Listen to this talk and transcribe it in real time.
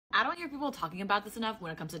I don't hear people talking about this enough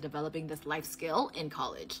when it comes to developing this life skill in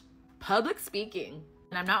college. Public speaking.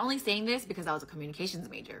 And I'm not only saying this because I was a communications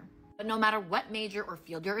major, but no matter what major or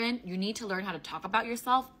field you're in, you need to learn how to talk about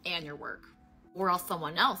yourself and your work, or else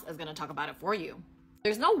someone else is going to talk about it for you.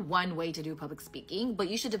 There's no one way to do public speaking, but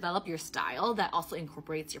you should develop your style that also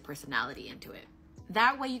incorporates your personality into it.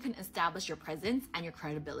 That way you can establish your presence and your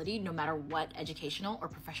credibility no matter what educational or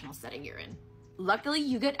professional setting you're in. Luckily,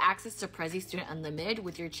 you get access to Prezi Student Unlimited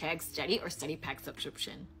with your Chegg Study or Study Pack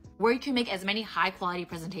subscription, where you can make as many high quality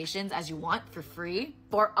presentations as you want for free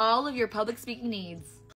for all of your public speaking needs.